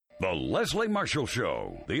The Leslie Marshall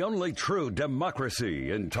Show, the only true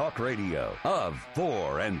democracy in talk radio, of,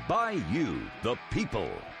 for, and by you, the people.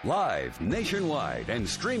 Live nationwide and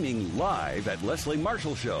streaming live at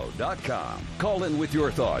lesliemarshallshow.com. Call in with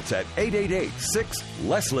your thoughts at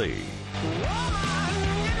 888-6-LESLIE.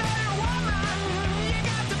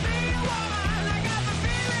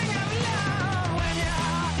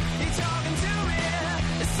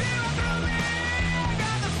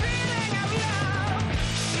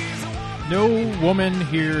 No woman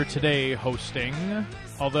here today hosting,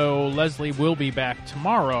 although Leslie will be back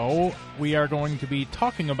tomorrow. We are going to be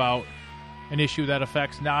talking about an issue that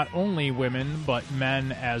affects not only women, but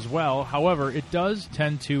men as well. However, it does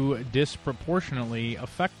tend to disproportionately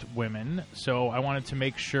affect women, so I wanted to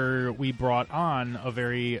make sure we brought on a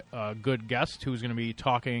very good guest who's going to be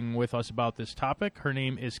talking with us about this topic. Her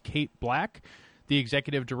name is Kate Black, the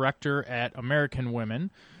executive director at American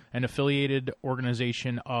Women, an affiliated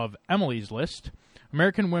organization of Emily's List.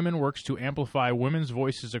 American Women works to amplify women's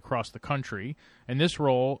voices across the country. In this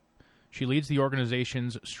role, she leads the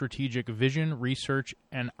organization's strategic vision, research,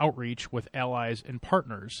 and outreach with allies and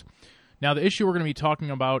partners. Now, the issue we're going to be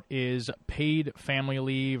talking about is paid family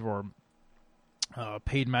leave or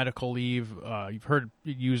paid medical leave. You've heard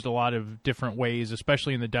it used a lot of different ways,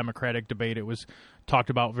 especially in the Democratic debate. It was talked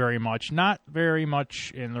about very much, not very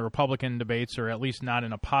much in the Republican debates, or at least not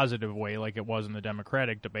in a positive way like it was in the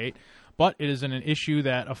Democratic debate. But it is an issue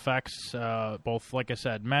that affects both, like I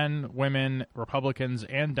said, men, women, Republicans,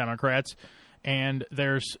 and Democrats. And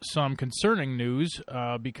there's some concerning news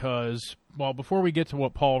because, well, before we get to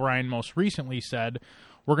what Paul Ryan most recently said,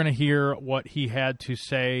 we're going to hear what he had to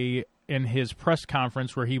say in his press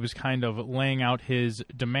conference, where he was kind of laying out his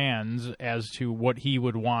demands as to what he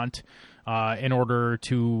would want in order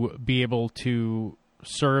to be able to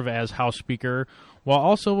serve as House Speaker, while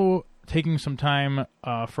also taking some time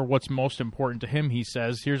for what's most important to him, he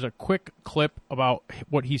says. Here's a quick clip about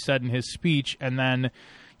what he said in his speech, and then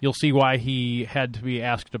you'll see why he had to be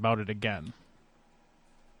asked about it again.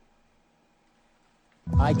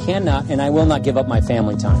 I cannot and I will not give up my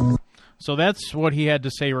family time. So that's what he had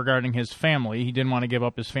to say regarding his family. He didn't want to give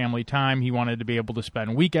up his family time. He wanted to be able to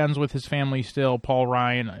spend weekends with his family still. Paul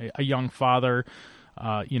Ryan, a young father,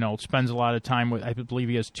 spends a lot of time with, I believe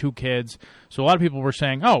he has 2 kids. So a lot of people were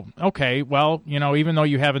saying, oh, okay, well, even though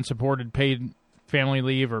you haven't supported paid family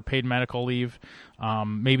leave or paid medical leave,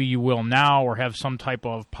 maybe you will now, or have some type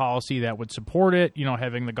of policy that would support it,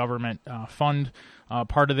 having the government fund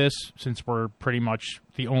part of this, since we're pretty much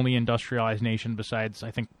the only industrialized nation besides,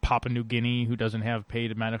 I think, Papua New Guinea, who doesn't have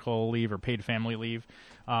paid medical leave or paid family leave.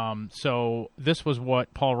 So this was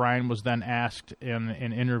what Paul Ryan was then asked in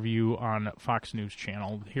an interview on Fox News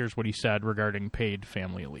Channel. Here's what he said regarding paid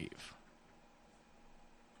family leave.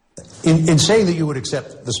 In saying that you would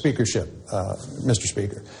accept the speakership, Mr.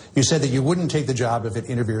 Speaker, you said that you wouldn't take the job if it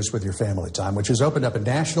interferes with your family time, which has opened up a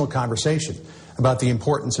national conversation about the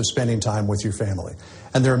importance of spending time with your family.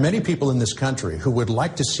 And there are many people in this country who would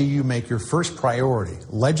like to see you make your first priority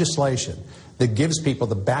legislation that gives people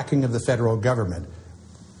the backing of the federal government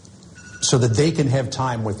so that they can have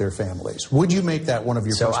time with their families. Would you make that one of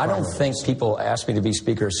your first priorities? So I don't think people ask me to be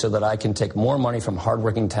Speaker so that I can take more money from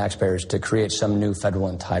hardworking taxpayers to create some new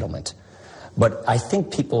federal entitlement. But I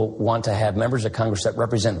think people want to have members of Congress that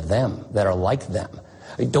represent them, that are like them.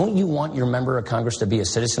 Don't you want your member of Congress to be a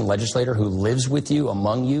citizen legislator who lives with you,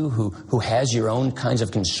 among you, who has your own kinds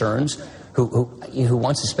of concerns, who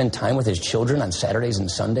wants to spend time with his children on Saturdays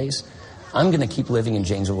and Sundays? I'm going to keep living in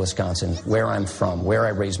Janesville, Wisconsin, where I'm from, where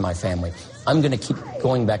I raised my family. I'm going to keep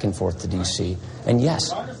going back and forth to D.C. And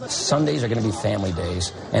yes, Sundays are going to be family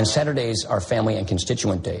days, and Saturdays are family and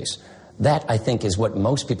constituent days. That, I think, is what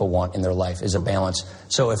most people want in their life, is a balance.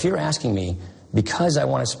 So if you're asking me, because I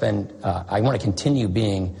want to continue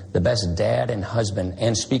being the best dad and husband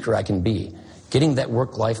and speaker I can be, getting that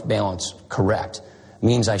work-life balance correct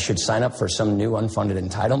means I should sign up for some new unfunded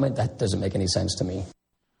entitlement. That doesn't make any sense to me.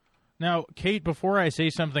 Now, Kate, before I say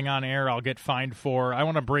something on air I'll get fined for, I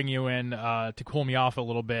want to bring you in to cool me off a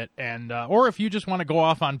little bit. And or if you just want to go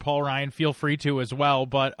off on Paul Ryan, feel free to as well.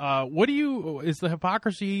 But is the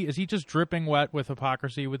hypocrisy, is he just dripping wet with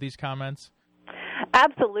hypocrisy with these comments?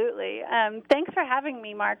 Absolutely. Thanks for having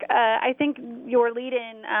me, Mark. I think your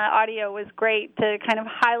lead-in audio was great to kind of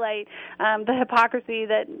highlight the hypocrisy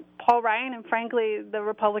that Paul Ryan and, frankly, the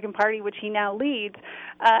Republican Party, which he now leads,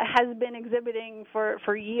 has been exhibiting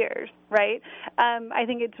for years, right? I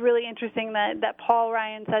think it's really interesting that Paul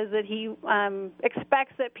Ryan says that he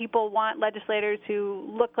expects that people want legislators who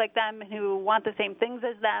look like them and who want the same things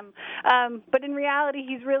as them. But in reality,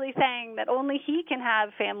 he's really saying that only he can have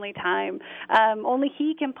family time, only only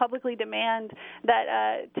he can publicly demand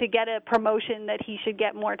that to get a promotion that he should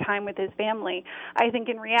get more time with his family. I think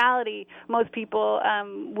in reality, most people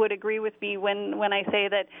would agree with me when I say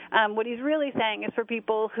that what he's really saying is for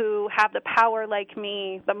people who have the power like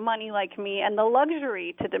me, the money like me, and the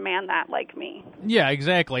luxury to demand that like me. Yeah,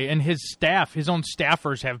 exactly. And his staff, his own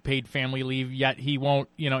staffers have paid family leave, yet he won't,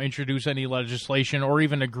 introduce any legislation or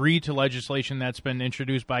even agree to legislation that's been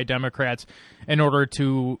introduced by Democrats in order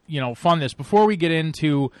to, fund this. Before we get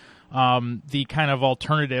into the kind of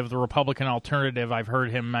alternative, the Republican alternative, I've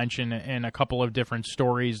heard him mention in a couple of different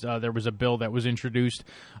stories. There was a bill that was introduced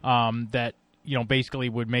that basically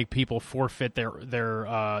would make people forfeit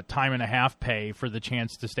their time and a half pay for the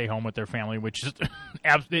chance to stay home with their family, which is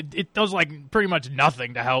it does pretty much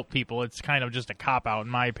nothing to help people. It's kind of just a cop-out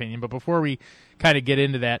in my opinion. But before we kind of get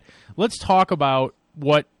into that, let's talk about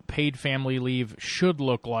what paid family leave should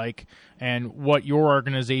look like and what your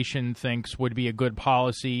organization thinks would be a good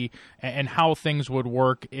policy and how things would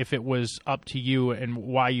work if it was up to you, and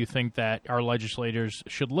why you think that our legislators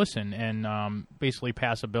should listen and basically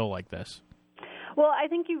pass a bill like this. Well, I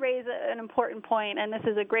think you raise an important point, and this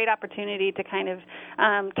is a great opportunity to kind of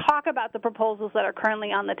talk about the proposals that are currently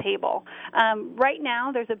on the table. Right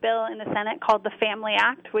now, there's a bill in the Senate called the Family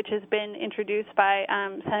Act, which has been introduced by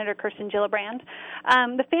Senator Kirsten Gillibrand.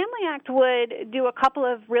 The Family Act would do a couple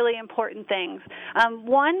of really important things.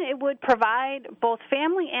 One, it would provide both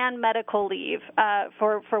family and medical leave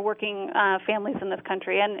for working families in this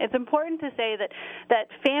country. And it's important to say that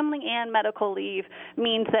family and medical leave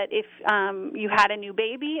means that if you had a new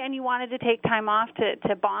baby and you wanted to take time off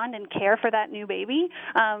to bond and care for that new baby,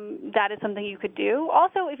 that is something you could do.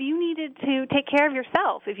 Also, if you needed to take care of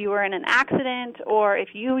yourself, if you were in an accident or if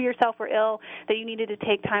you yourself were ill, that you needed to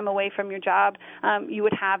take time away from your job, you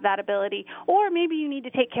would have that ability. Or maybe you need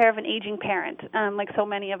to take care of an aging parent, like so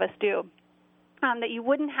many of us do. That you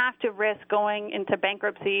wouldn't have to risk going into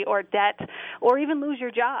bankruptcy or debt or even lose your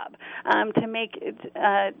job to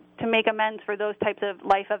make amends for those types of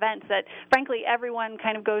life events that, frankly, everyone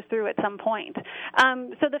kind of goes through at some point.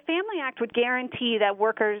 So the Family Act would guarantee that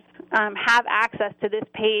workers have access to this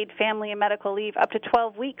paid family and medical leave, up to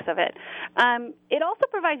 12 weeks of it. It also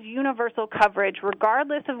provides universal coverage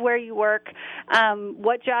regardless of where you work,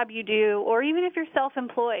 what job you do, or even if you're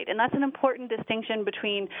self-employed. And that's an important distinction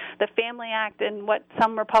between the Family Act and what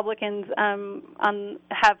some Republicans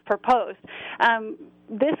have proposed.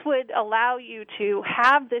 This would allow you to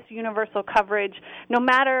have this universal coverage no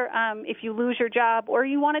matter if you lose your job or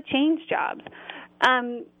you want to change jobs.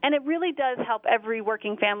 And it really does help every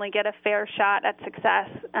working family get a fair shot at success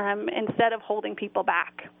instead of holding people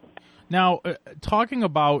back. Now, talking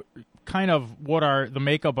about kind of what the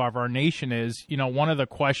makeup of our nation is, one of the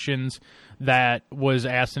questions that was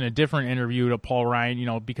asked in a different interview to Paul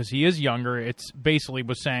Ryan, because he is younger, it's basically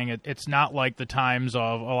was saying it's not like the times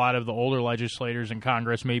of a lot of the older legislators in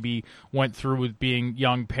Congress maybe went through with being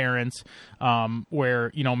young parents,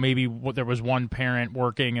 where, maybe there was one parent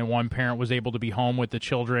working and one parent was able to be home with the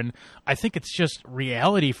children. I think it's just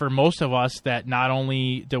reality for most of us that not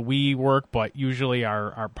only do we work, but usually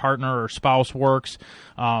our partner or spouse works,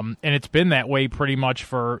 and it's been that way pretty much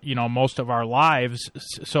for, most of our lives.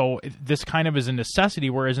 So this kind of is a necessity,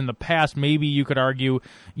 whereas in the past, maybe you could argue,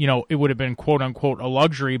 it would have been quote unquote a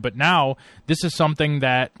luxury. But now this is something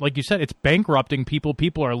that, like you said, it's bankrupting people.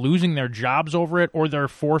 People are losing their jobs over it, or they're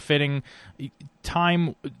forfeiting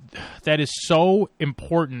time that is so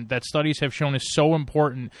important, that studies have shown is so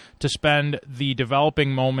important to spend the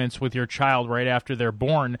developing moments with your child right after they're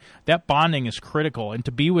born. That bonding is critical, and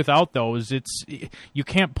to be without those, you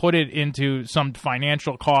can't put it into some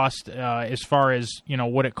financial cost as far as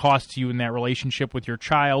what it costs you in that relationship with your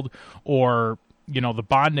child, or the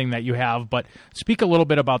bonding that you have. But speak a little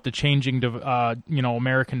bit about the changing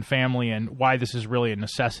American family and why this is really a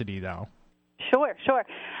necessity now. Sure.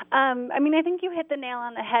 I think you hit the nail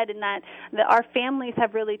on the head in that our families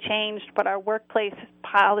have really changed, but our workplace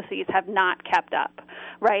policies have not kept up,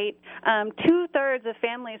 right? 2/3 of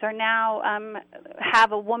families are now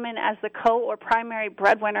have a woman as the or primary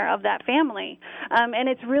breadwinner of that family. And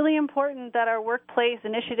it's really important that our workplace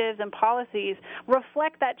initiatives and policies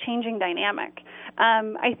reflect that changing dynamic.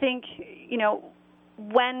 I think,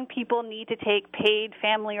 when people need to take paid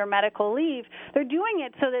family or medical leave, they're doing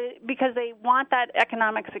it because they want that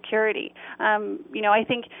economic security. I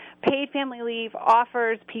think paid family leave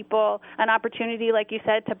offers people an opportunity, like you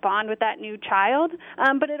said, to bond with that new child.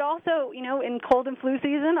 But it also, in cold and flu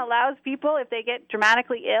season, allows people, if they get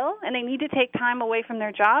dramatically ill and they need to take time away from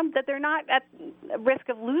their job, that they're not at risk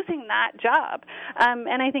of losing that job.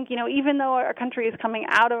 And I think, even though our country is coming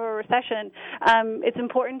out of a recession, it's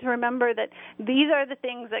important to remember that these are the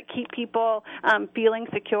things that keep people feeling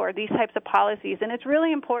secure, these types of policies. And it's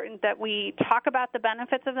really important that we talk about the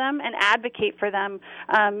benefits of them and advocate for them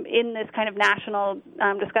in this kind of national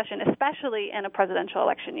discussion, especially in a presidential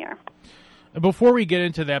election year. Before we get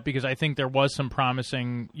into that, because I think there was some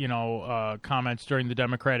promising, comments during the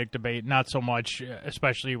Democratic debate, not so much,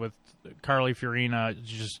 especially with Carly Fiorina,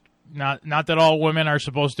 just not that all women are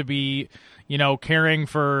supposed to be, caring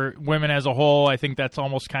for women as a whole. I think that's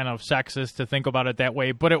almost kind of sexist to think about it that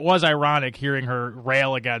way. But it was ironic hearing her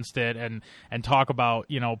rail against it and talk about,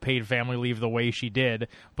 paid family leave the way she did.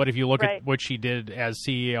 But if you look at what she did as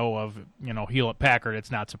CEO of, Hewlett-Packard,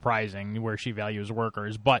 it's not surprising where she values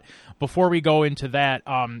workers. But before we go into that,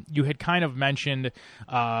 you had kind of mentioned,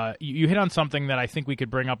 you hit on something that I think we could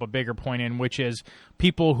bring up a bigger point in, which is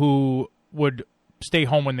people who would stay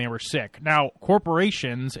home when they were sick. Now,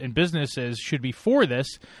 corporations and businesses should be for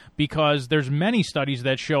this because there's many studies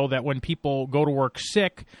that show that when people go to work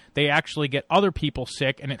sick, they actually get other people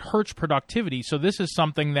sick, and it hurts productivity. So this is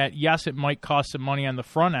something that, yes, it might cost some money on the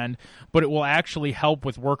front end, but it will actually help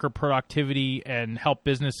with worker productivity and help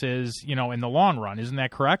businesses, in the long run. Isn't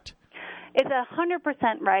that correct? It's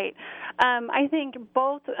 100% right. I think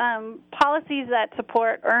both policies that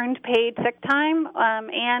support earned paid sick time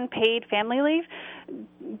and paid family leave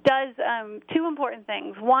does two important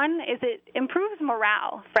things. One is it improves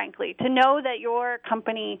morale, frankly, to know that your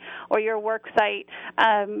company or your work site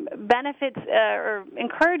benefits or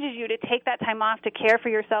encourages you to take that time off to care for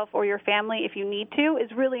yourself or your family if you need to is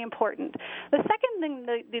really important. The second thing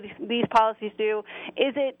that these policies do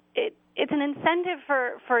is it's an incentive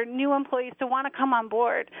for new employees to want to come on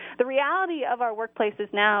board. The reality of our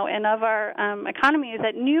workplaces now and of our economy is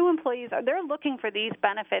that new employees they're looking for these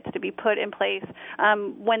benefits to be put in place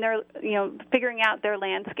when they're figuring out their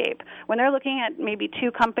landscape. When they're looking at maybe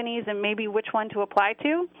two companies and maybe which one to apply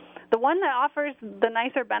to, the one that offers the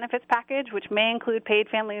nicer benefits package, which may include paid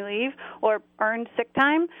family leave or earned sick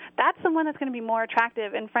time, that's the one that's going to be more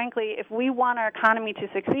attractive. And frankly, if we want our economy to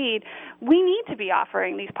succeed, we need to be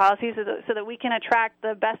offering these policies so that we can attract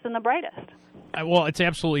the best and the brightest. Well, it's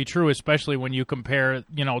absolutely true, especially when you compare,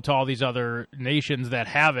 to all these other nations that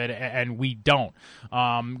have it and we don't.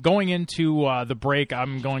 Going into the break,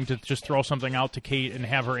 I'm going to just throw something out to Kate and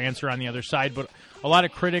have her answer on the other side. But a lot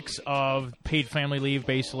of critics of paid family leave,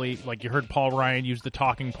 basically, like you heard Paul Ryan use the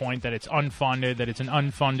talking point that it's unfunded, that it's an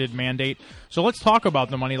unfunded mandate. So let's talk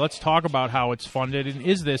about the money. Let's talk about how it's funded. And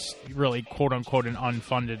is this really, quote-unquote, an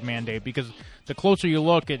unfunded mandate? Because the closer you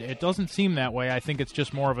look, it doesn't seem that way. I think it's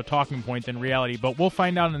just more of a talking point than reality. But we'll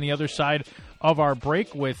find out on the other side of our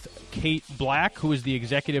break with Kate Black, who is the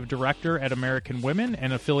executive director at American Women,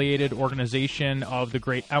 an affiliated organization of the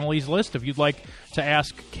great Emily's List. If you'd like to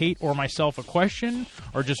ask Kate or myself a question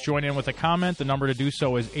or just join in with a comment, the number to do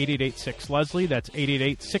so is 888-6-LESLIE. That's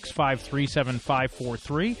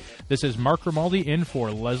 888-653-7543. This is Mark Grimaldi in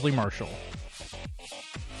for Leslie Marshall.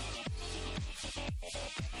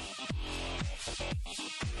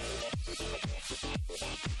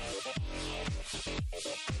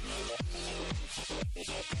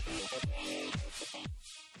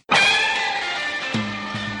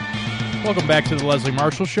 Welcome back to the Leslie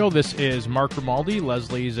Marshall Show. This is Mark Grimaldi,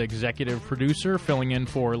 Leslie's executive producer, filling in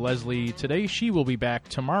for Leslie today. She will be back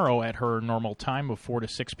tomorrow at her normal time of 4 to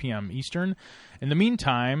 6 p.m. Eastern. In the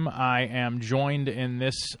meantime, I am joined in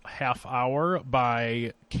this half hour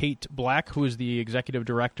by Kate Black, who is the executive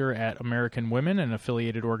director at American Women, an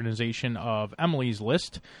affiliated organization of Emily's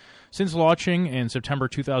List. Since launching in September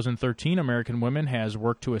 2013, American Women has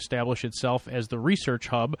worked to establish itself as the research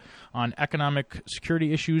hub on economic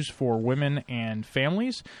security issues for women and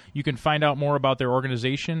families. You can find out more about their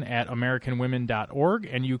organization at AmericanWomen.org,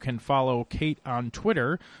 and you can follow Kate on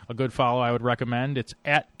Twitter. A good follow I would recommend. It's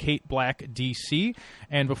at Kate Black DC.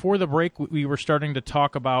 And before the break, we were starting to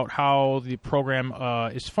talk about how the program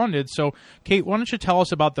is funded. So, Kate, why don't you tell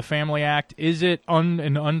us about the Family Act? Is it an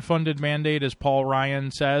unfunded mandate, as Paul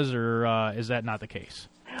Ryan says, or is that not the case?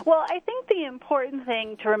 Well, I think the important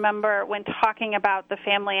thing to remember when talking about the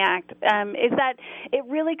Family Act is that it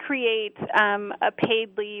really creates a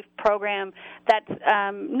paid leave program that's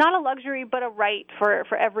not a luxury but a right for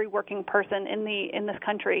every working person in this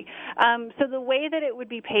country. So the way that it would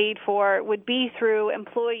be paid for would be through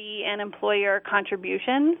employee and employer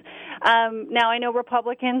contributions. Now, I know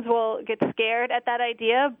Republicans will get scared at that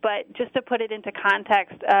idea, but just to put it into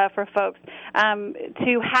context for folks,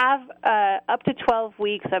 to have up to 12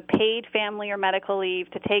 weeks of paid family or medical leave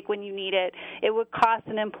to take when you need it, it would cost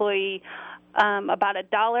an employee about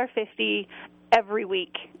 $1.50 every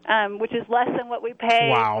week, which is less than what we pay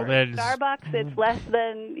for Starbucks. It's less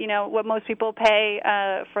than what most people pay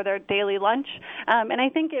for their daily lunch. And I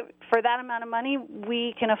think for that amount of money,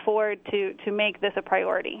 we can afford to make this a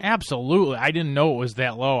priority. Absolutely. I didn't know it was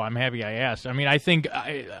that low. I'm happy I asked. I mean, I think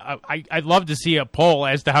I'd love to see a poll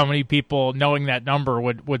as to how many people, knowing that number,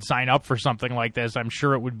 would sign up for something like this. I'm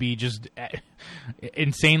sure it would be just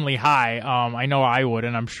insanely high. I know I would,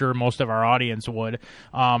 and I'm sure most of our audience would.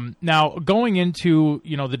 Now, going into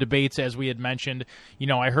the debates, as we had mentioned,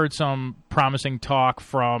 I heard some promising talk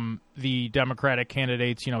from the Democratic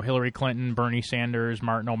candidates, Hillary Clinton, Bernie Sanders,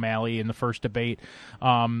 Martin O'Malley in the first debate.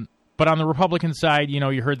 But on the Republican side,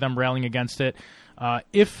 you heard them railing against it.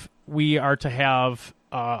 If we are to have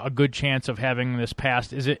a good chance of having this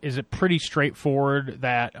passed, is it pretty straightforward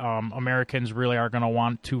that Americans really are going to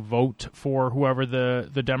want to vote for whoever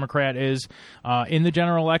the Democrat is in the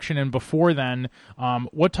general election? And before then,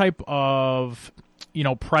 what type of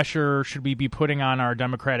pressure should we be putting on our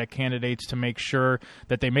Democratic candidates to make sure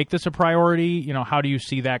that they make this a priority? How do you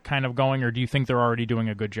see that kind of going, or do you think they're already doing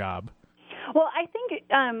a good job? Well, I think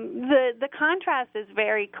the contrast is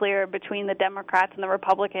very clear between the Democrats and the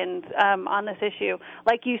Republicans on this issue.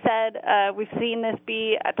 Like you said, we've seen this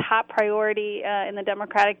be a top priority in the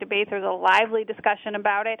Democratic debates. There's a lively discussion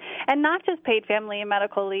about it, and not just paid family and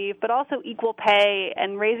medical leave, but also equal pay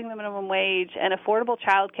and raising the minimum wage and affordable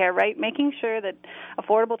child care, right? Making sure that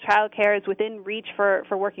affordable child care is within reach for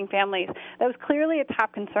working families. That was clearly a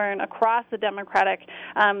top concern across the Democratic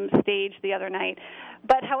stage the other night.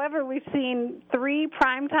 But, however, we've seen 3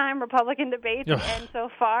 primetime Republican debates, and so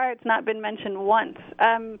far it's not been mentioned once.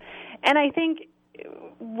 And I think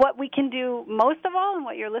what we can do most of all, and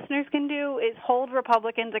what your listeners can do, is hold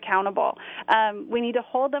Republicans accountable. We need to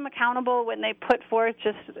hold them accountable when they put forth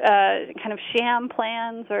just kind of sham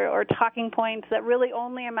plans or talking points that really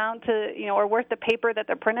only amount to, are worth the paper that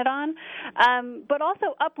they're printed on. But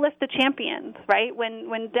also uplift the champions, right?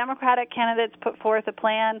 When Democratic candidates put forth a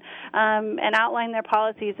plan and outline their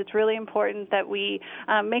policies, it's really important that we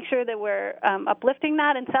make sure that we're uplifting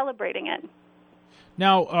that and celebrating it.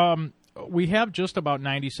 Now, we have just about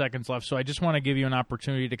 90 seconds left, so I just want to give you an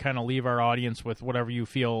opportunity to kind of leave our audience with whatever you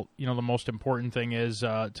feel, the most important thing is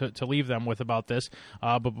to leave them with about this.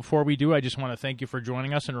 But before we do, I just want to thank you for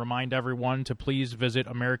joining us and remind everyone to please visit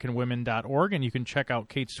AmericanWomen.org, and you can check out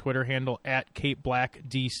Kate's Twitter handle at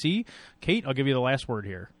KateBlackDC. Kate, I'll give you the last word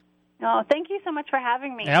here. Oh, thank you so much for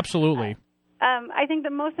having me. Absolutely. I think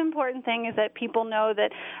the most important thing is that people know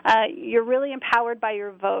that you're really empowered by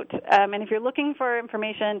your vote. And if you're looking for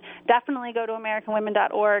information, definitely go to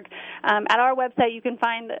AmericanWomen.org. At our website, you can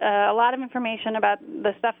find a lot of information about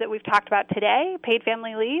the stuff that we've talked about today, paid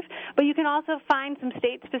family leave, but you can also find some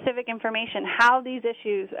state-specific information, how these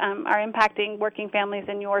issues are impacting working families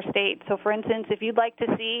in your state. So, for instance, if you'd like to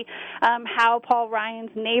see how Paul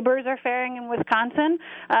Ryan's neighbors are faring in Wisconsin,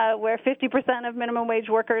 where 50% of minimum wage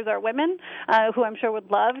workers are women, who I'm sure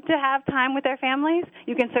would love to have time with their families,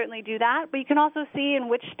 you can certainly do that. But you can also see in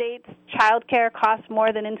which states child care costs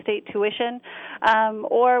more than in-state tuition,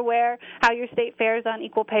 or how your state fares on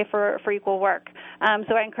equal pay for equal work.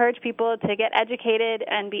 So I encourage people to get educated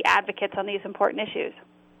and be advocates on these important issues.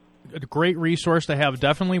 A great resource to have,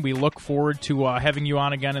 definitely. We look forward to having you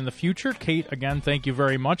on again in the future. Kate, again, thank you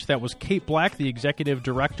very much. That was Kate Black, the Executive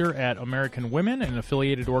Director at American Women, an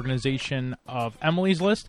affiliated organization of Emily's List.